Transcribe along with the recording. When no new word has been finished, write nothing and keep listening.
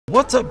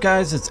What's up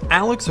guys, it's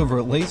Alex over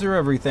at Laser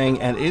Everything,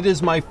 and it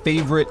is my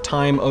favorite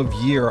time of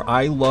year.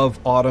 I love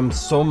autumn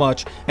so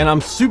much, and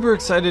I'm super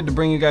excited to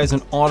bring you guys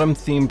an autumn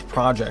themed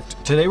project.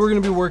 Today we're going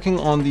to be working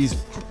on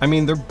these,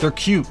 they're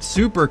cute,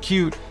 super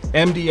cute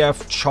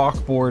MDF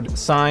chalkboard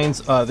signs.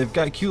 They've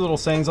got cute little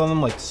sayings on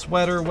them like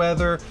sweater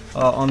weather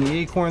on the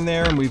acorn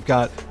there, and we've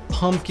got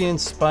pumpkin,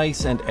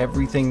 spice, and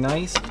everything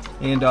nice.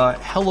 And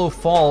hello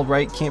fall,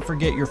 right? Can't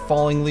forget your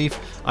falling leaf.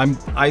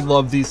 I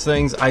love these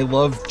things. I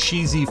love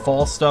cheesy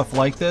fall stuff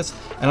like this,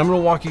 and I'm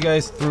gonna walk you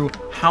guys through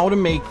how to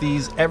make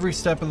these every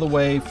step of the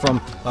way, from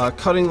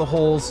cutting the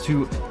holes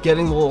to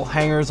getting the little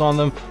hangers on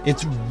them.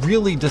 It's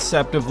really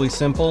deceptively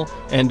simple,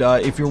 and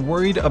if you're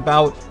worried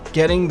about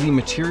getting the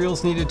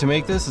materials needed to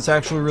make this, it's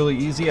actually really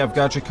easy. I've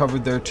got you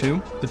covered there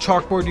too. The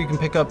chalkboard you can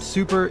pick up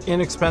super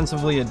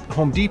inexpensively at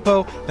Home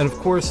Depot, and of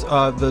course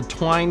the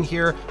twine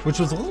here, which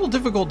was a little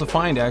difficult to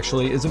find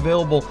actually, is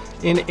available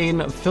in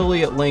an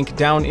affiliate link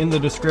down in the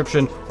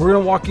description. We're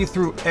going to walk you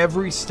through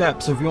every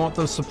step, so if you want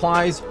those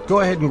supplies,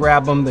 go ahead and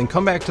grab them, then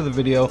come back to the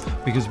video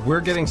because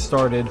we're getting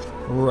started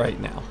right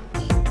now.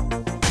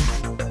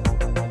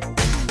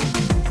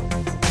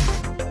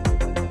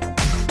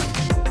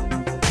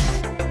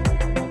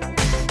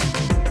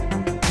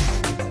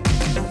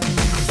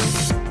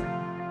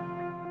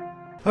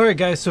 Alright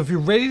guys, so if you're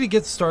ready to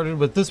get started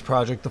with this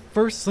project, the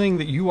first thing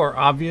that you are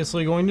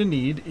obviously going to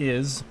need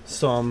is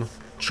some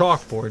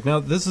chalkboard. Now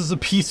this is a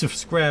piece of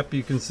scrap.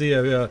 You can see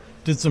I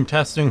did some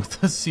testing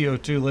with the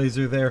CO2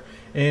 laser there,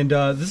 and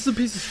this is a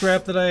piece of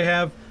scrap that I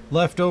have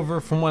left over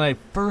from when I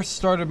first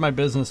started my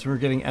business. We were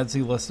getting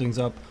Etsy listings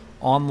up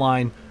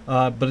online,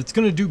 but it's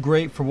going to do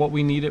great for what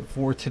we need it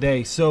for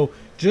today. So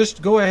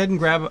just go ahead and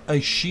grab a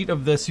sheet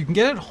of this. You can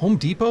get it at Home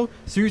Depot.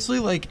 Seriously,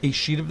 like a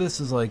sheet of this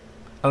is like,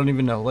 I don't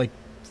even know, like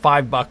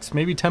 $5,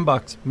 maybe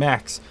 $10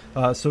 max.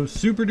 So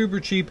super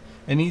duper cheap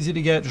and easy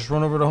to get. Just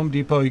run over to Home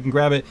Depot, you can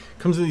grab it.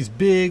 Comes in these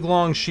big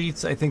long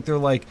sheets. I think they're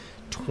like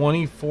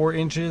 24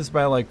 inches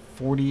by like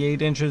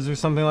 48 inches or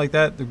something like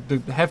that. They're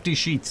hefty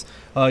sheets.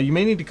 You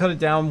may need to cut it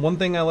down. One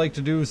thing I like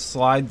to do is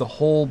slide the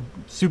whole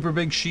super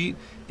big sheet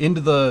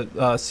into the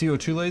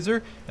CO2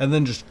 laser and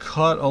then just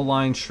cut a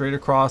line straight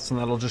across, and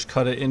that'll just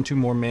cut it into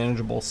more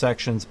manageable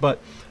sections. But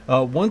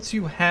once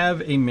you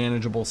have a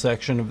manageable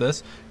section of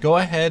this, go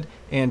ahead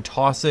and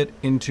toss it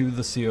into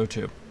the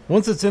CO2.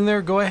 Once it's in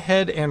there, go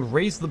ahead and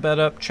raise the bed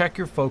up, check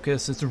your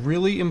focus. It's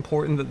really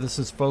important that this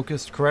is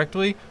focused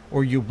correctly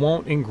or you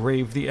won't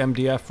engrave the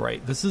MDF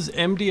right. This is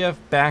MDF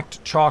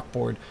backed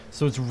chalkboard,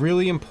 so it's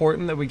really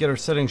important that we get our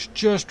settings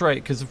just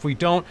right, because if we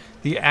don't,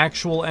 the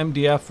actual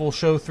MDF will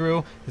show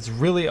through. It's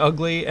really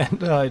ugly,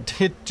 and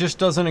it just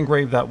doesn't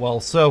engrave that well.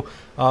 So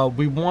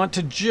we want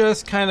to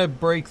just kind of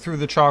break through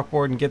the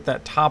chalkboard and get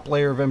that top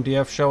layer of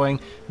MDF showing,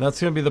 and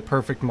that's going to be the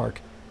perfect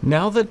mark.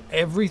 Now that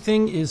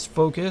everything is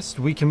focused,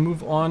 we can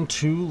move on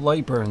to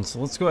Lightburn. So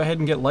let's go ahead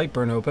and get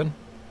Lightburn open.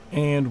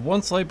 And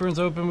once Lightburn's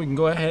open, we can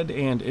go ahead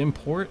and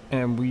import,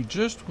 and we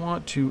just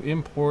want to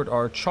import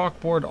our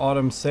chalkboard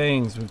autumn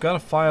sayings. We've got a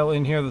file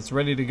in here that's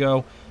ready to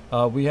go.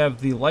 We have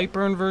the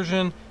Lightburn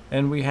version,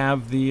 and we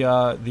have the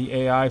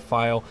AI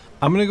file.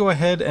 I'm gonna go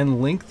ahead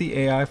and link the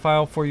AI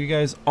file for you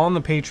guys on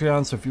the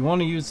Patreon, so if you want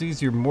to use these,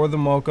 you're more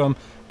than welcome,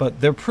 but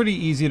they're pretty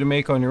easy to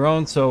make on your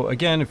own. So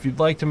again, if you'd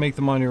like to make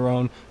them on your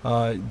own,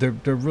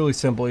 they're really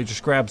simple. You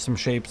just grab some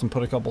shapes and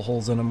put a couple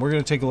holes in them. We're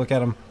gonna take a look at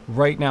them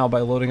right now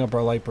by loading up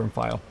our Lightburn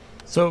file.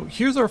 So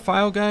here's our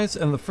file, guys,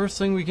 and the first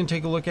thing we can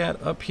take a look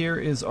at up here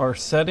is our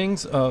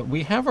settings.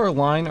 We have our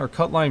line, our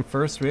cut line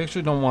first. We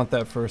actually don't want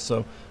that first,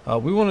 so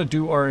we want to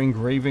do our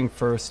engraving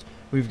first.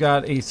 We've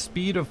got a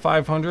speed of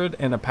 500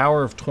 and a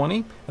power of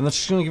 20, and that's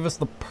just going to give us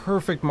the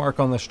perfect mark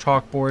on this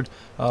chalkboard.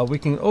 We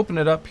can open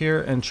it up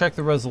here and check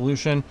the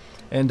resolution,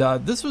 and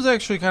this was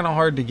actually kind of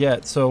hard to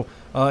get. So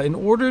in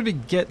order to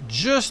get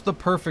just the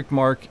perfect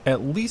mark,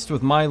 at least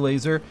with my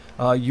laser,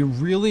 you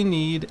really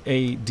need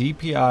a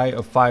DPI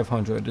of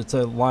 500. It's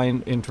a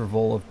line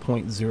interval of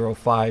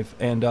 0.05,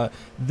 and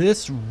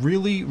this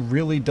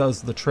really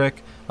does the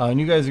trick. And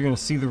you guys are going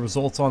to see the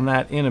results on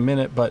that in a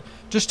minute, but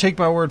just take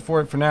my word for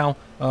it for now.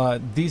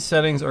 These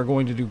settings are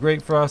going to do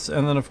great for us.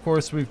 And then of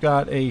course we've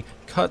got a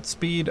cut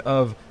speed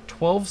of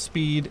 12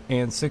 speed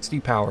and 60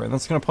 power, and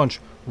that's going to punch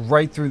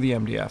right through the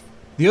MDF.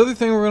 The other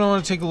thing we're going to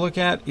want to take a look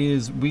at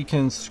is we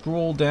can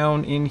scroll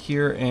down in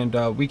here,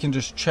 and we can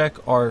just check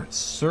our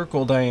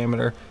circle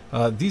diameter.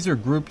 These are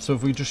grouped, so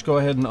if we just go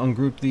ahead and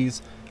ungroup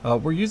these,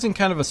 we're using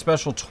kind of a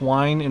special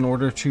twine in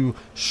order to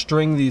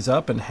string these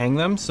up and hang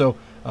them. So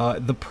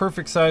the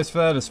perfect size for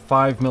that is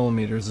 5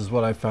 millimeters is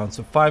what I found.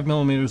 So 5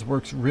 millimeters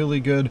works really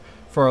good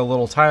for our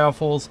little tie-off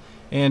holes.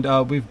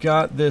 And we've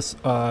got this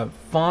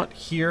font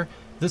here.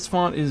 This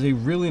font is a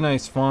really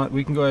nice font.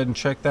 We can go ahead and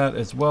check that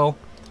as well.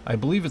 I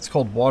believe it's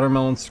called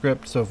Watermelon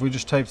Script. So if we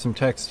just type some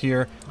text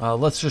here,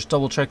 let's just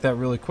double check that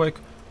really quick.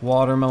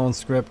 Watermelon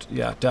Script,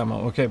 yeah,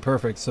 demo. Okay,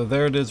 perfect. So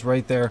there it is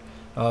right there.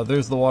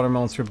 There's the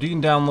watermelon script. You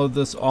can download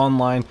this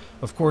online.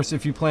 Of course,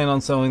 if you plan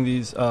on selling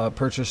these,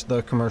 purchase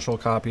the commercial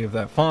copy of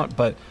that font,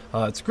 but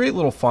it's a great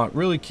little font,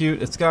 really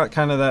cute. It's got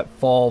kind of that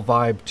fall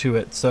vibe to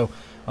it. So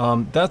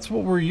that's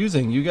what we're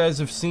using. You guys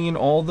have seen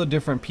all the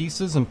different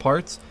pieces and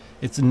parts.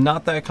 It's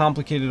not that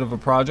complicated of a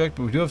project,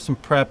 but we do have some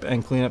prep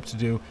and cleanup to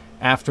do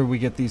after we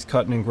get these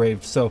cut and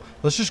engraved. So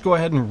let's just go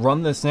ahead and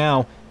run this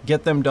now,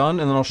 get them done,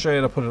 and then I'll show you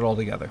how to put it all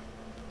together.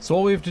 So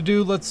all we have to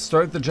do, let's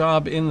start the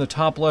job in the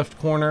top left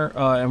corner,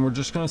 and we're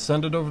just going to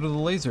send it over to the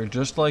laser,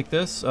 just like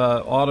this.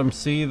 Autumn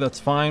C,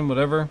 that's fine,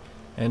 whatever.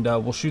 And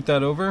we'll shoot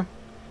that over,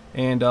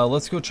 and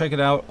let's go check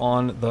it out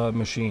on the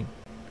machine.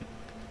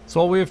 So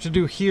all we have to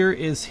do here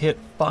is hit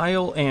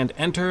File and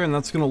Enter, and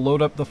that's going to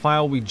load up the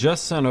file we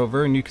just sent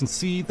over, and you can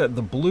see that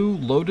the blue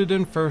loaded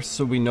in first,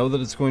 so we know that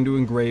it's going to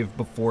engrave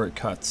before it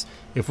cuts.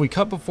 If we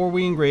cut before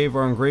we engrave,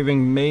 our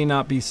engraving may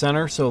not be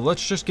center, so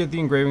let's just get the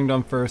engraving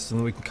done first, and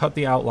then we can cut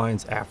the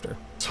outlines after.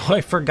 So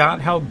I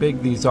forgot how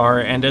big these are,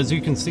 and as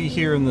you can see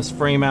here in this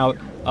frame out,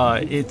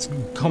 it's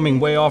coming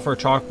way off our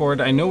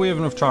chalkboard. I know we have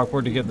enough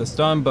chalkboard to get this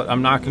done, but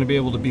I'm not going to be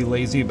able to be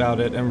lazy about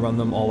it and run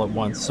them all at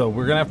once. So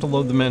we're going to have to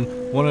load them in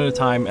one at a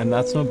time, and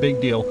that's no big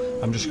deal.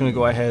 I'm just going to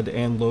go ahead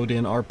and load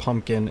in our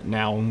pumpkin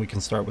now, and we can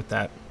start with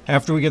that.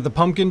 After we get the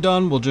pumpkin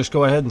done, we'll just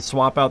go ahead and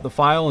swap out the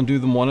file and do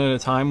them one at a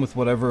time with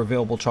whatever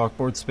available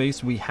chalkboard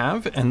space we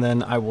have, and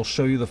then I will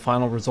show you the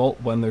final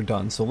result when they're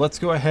done. So let's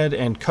go ahead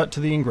and cut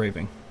to the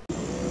engraving.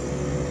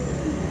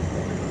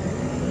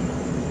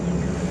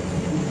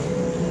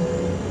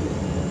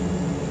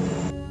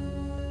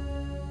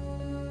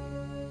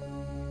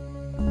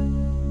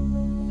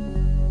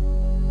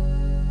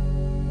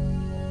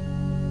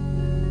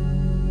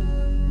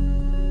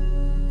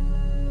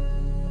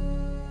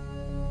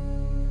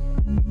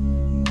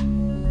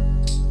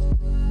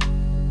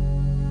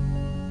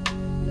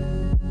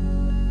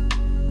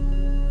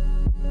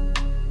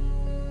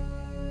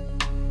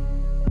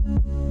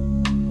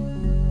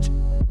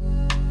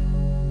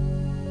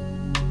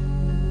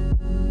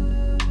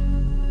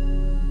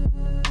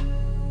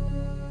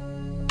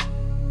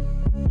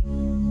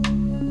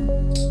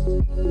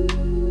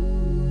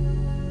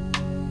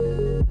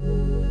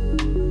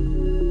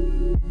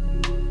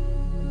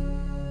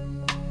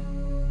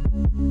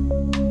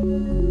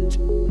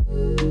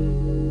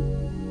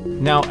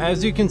 Now,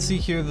 as you can see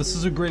here, this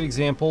is a great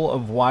example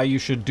of why you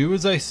should do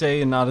as I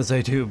say and not as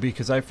I do,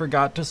 because I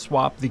forgot to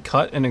swap the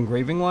cut and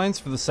engraving lines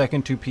for the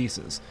second two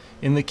pieces.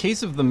 In the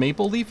case of the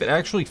maple leaf, it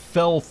actually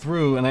fell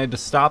through and I had to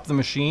stop the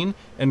machine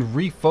and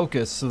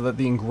refocus so that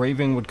the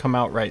engraving would come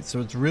out right.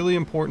 So it's really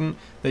important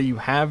that you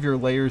have your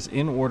layers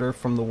in order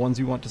from the ones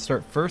you want to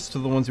start first to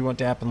the ones you want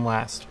to happen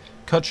last.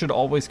 Cut should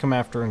always come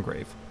after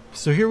engrave.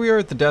 So here we are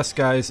at the desk,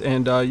 guys,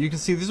 and you can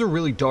see these are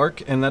really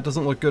dark, and that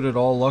doesn't look good at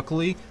all.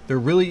 Luckily, they're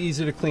really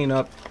easy to clean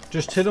up.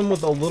 Just hit them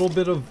with a little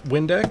bit of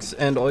Windex,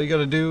 and all you got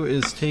to do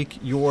is take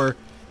your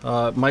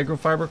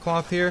microfiber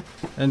cloth here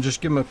and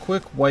just give them a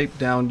quick wipe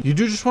down. You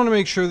do just want to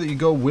make sure that you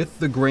go with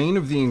the grain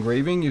of the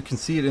engraving. You can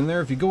see it in there.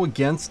 If you go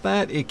against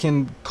that, it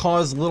can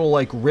cause little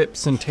like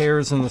rips and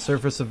tears in the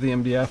surface of the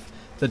MDF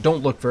that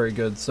don't look very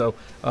good. So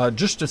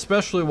just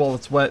especially while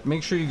it's wet,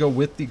 make sure you go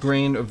with the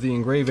grain of the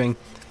engraving.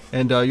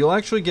 And you'll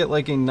actually get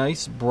like a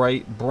nice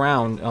bright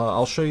brown.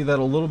 I'll show you that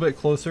a little bit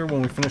closer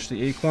when we finish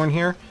the acorn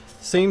here.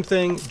 Same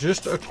thing,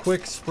 just a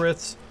quick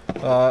spritz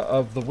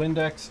of the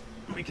Windex.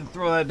 We can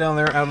throw that down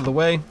there out of the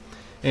way.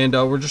 And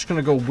we're just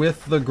gonna go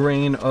with the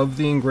grain of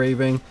the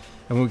engraving,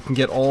 and we can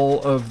get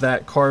all of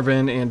that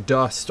carbon and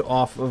dust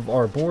off of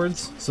our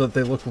boards so that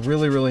they look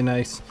really, really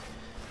nice.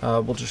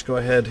 We'll just go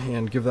ahead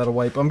and give that a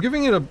wipe. I'm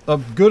giving it a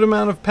good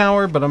amount of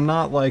power, but I'm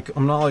not like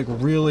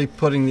really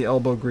putting the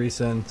elbow grease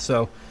in.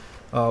 So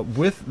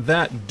with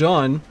that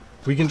done,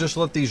 we can just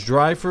let these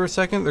dry for a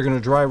second. They're going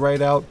to dry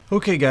right out.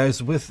 Okay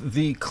guys, with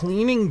the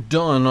cleaning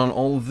done on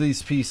all of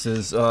these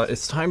pieces,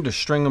 it's time to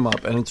string them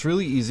up, and it's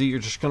really easy. You're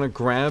just going to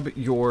grab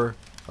your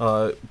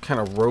kind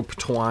of rope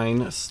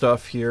twine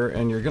stuff here,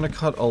 and you're going to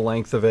cut a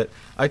length of it.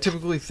 I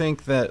typically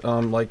think that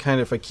like kind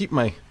of if I keep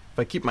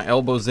my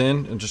elbows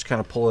in and just kind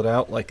of pull it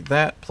out like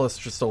that, plus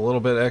just a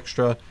little bit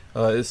extra,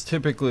 is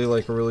typically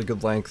like a really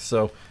good length.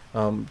 So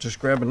just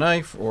grab a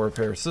knife or a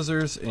pair of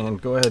scissors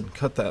and go ahead and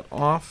cut that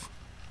off.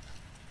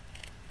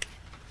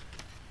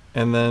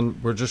 And then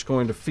we're just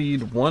going to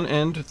feed one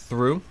end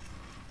through.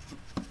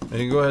 And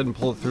you go ahead and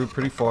pull it through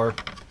pretty far.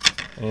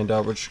 And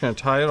we're just going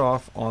to tie it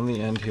off on the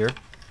end here.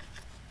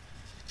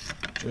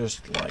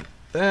 Just like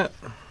that.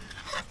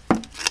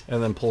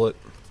 And then pull it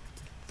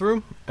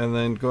through. And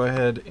then go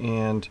ahead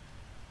and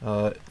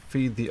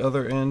feed the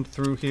other end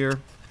through here.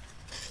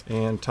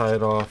 And tie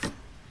it off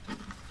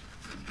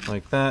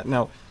like that.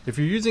 Now, If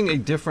you're using a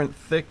different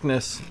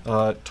thickness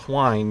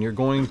twine, you're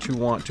going to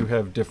want to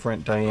have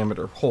different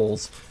diameter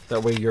holes.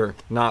 That way your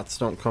knots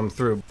don't come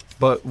through.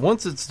 But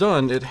once it's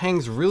done, it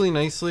hangs really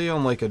nicely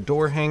on like a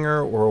door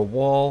hanger or a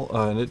wall,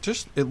 and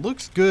it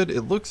looks good.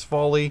 It looks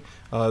fall-y.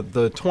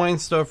 The twine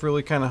stuff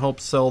really kind of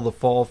helps sell the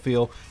fall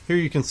feel. Here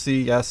you can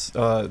see, yes,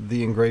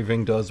 the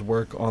engraving does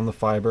work on the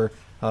fiber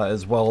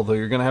as well, though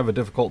you're going to have a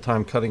difficult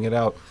time cutting it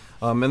out.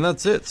 And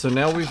that's it. So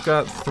now we've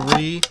got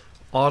 3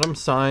 autumn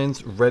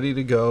signs ready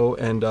to go,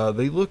 and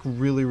they look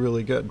really,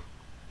 really good.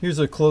 Here's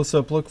a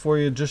close-up look for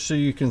you just so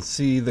you can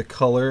see the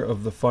color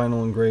of the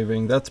final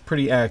engraving. That's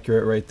pretty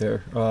accurate right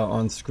there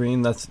on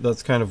screen.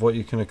 That's kind of what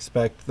you can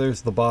expect.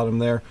 There's the bottom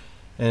there,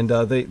 and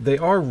they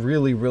are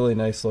really, really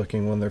nice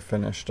looking when they're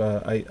finished.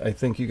 I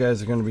think you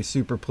guys are going to be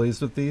super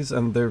pleased with these,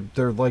 and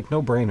they're like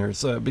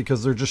no-brainers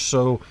because they're just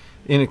so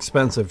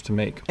inexpensive to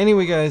make.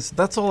 Anyway guys,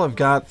 that's all I've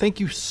got. Thank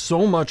you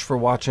so much for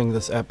watching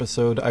this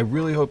episode. I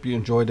really hope you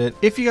enjoyed it.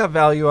 If you got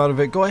value out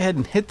of it, go ahead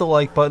and hit the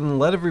like button.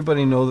 Let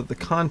everybody know that the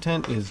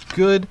content is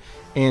good,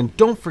 and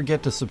don't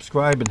forget to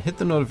subscribe and hit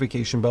the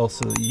notification bell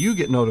so that you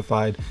get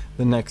notified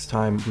the next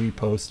time we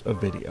post a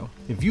video.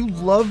 If you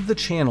love the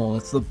channel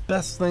and it's the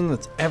best thing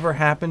that's ever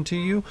happened to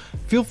you,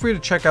 feel free to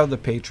check out the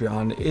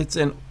Patreon. It's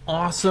an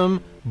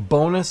awesome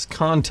bonus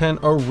content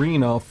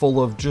arena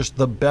full of just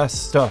the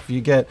best stuff.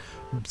 You get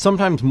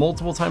sometimes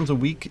multiple times a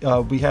week.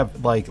 We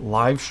have like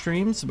live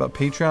streams, about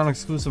Patreon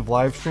exclusive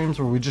live streams,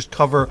 where we just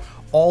cover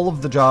all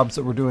of the jobs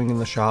that we're doing in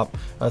the shop.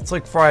 It's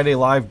like Friday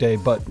Live Day,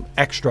 but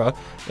extra.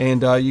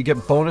 And you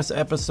get bonus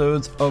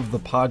episodes of the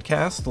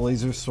podcast, The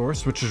Laser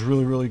Source, which is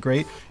really, really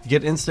great. You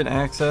get instant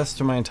access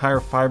to my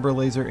entire fiber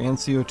laser and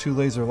CO2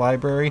 laser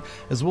library,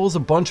 as well as a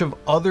bunch of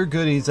other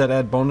goodies that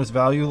add bonus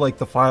value, like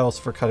the files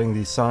for cutting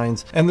these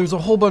signs. And there's a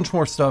whole bunch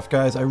more stuff,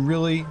 guys. I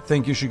really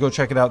think you should go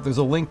check it out. There's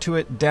a link to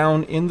it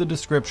down in the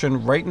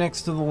description, right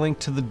next to the link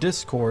to the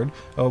Discord,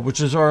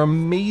 which is our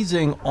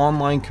amazing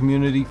online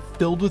community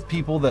filled with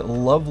people that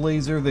love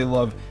laser. They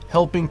love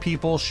helping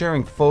people,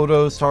 sharing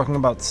photos, talking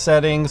about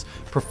settings,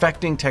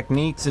 perfecting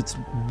techniques. It's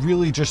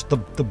really just the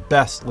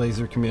best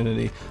laser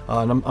community,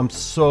 and I'm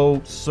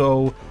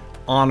so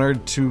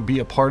honored to be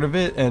a part of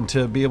it and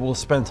to be able to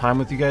spend time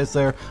with you guys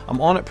there.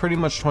 I'm on it pretty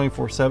much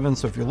 24/7,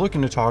 so if you're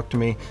looking to talk to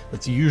me,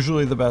 that's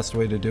usually the best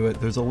way to do it.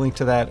 There's a link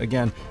to that,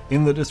 again,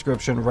 in the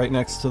description, right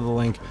next to the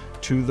link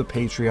to the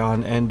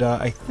Patreon. And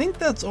I think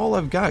that's all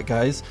I've got,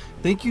 guys.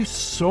 Thank you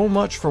so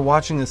much for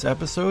watching this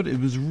episode. It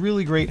was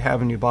really great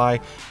having you by,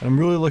 and I'm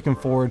really looking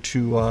forward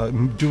to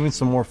doing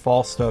some more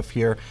fall stuff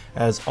here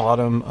as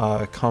autumn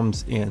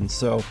comes in.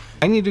 So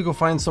I need to go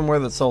find somewhere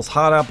that sells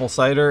hot apple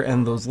cider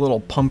and those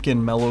little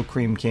pumpkin mellow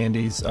cream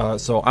candies.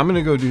 So I'm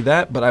gonna go do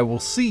that, but I will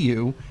see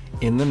you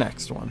in the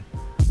next one.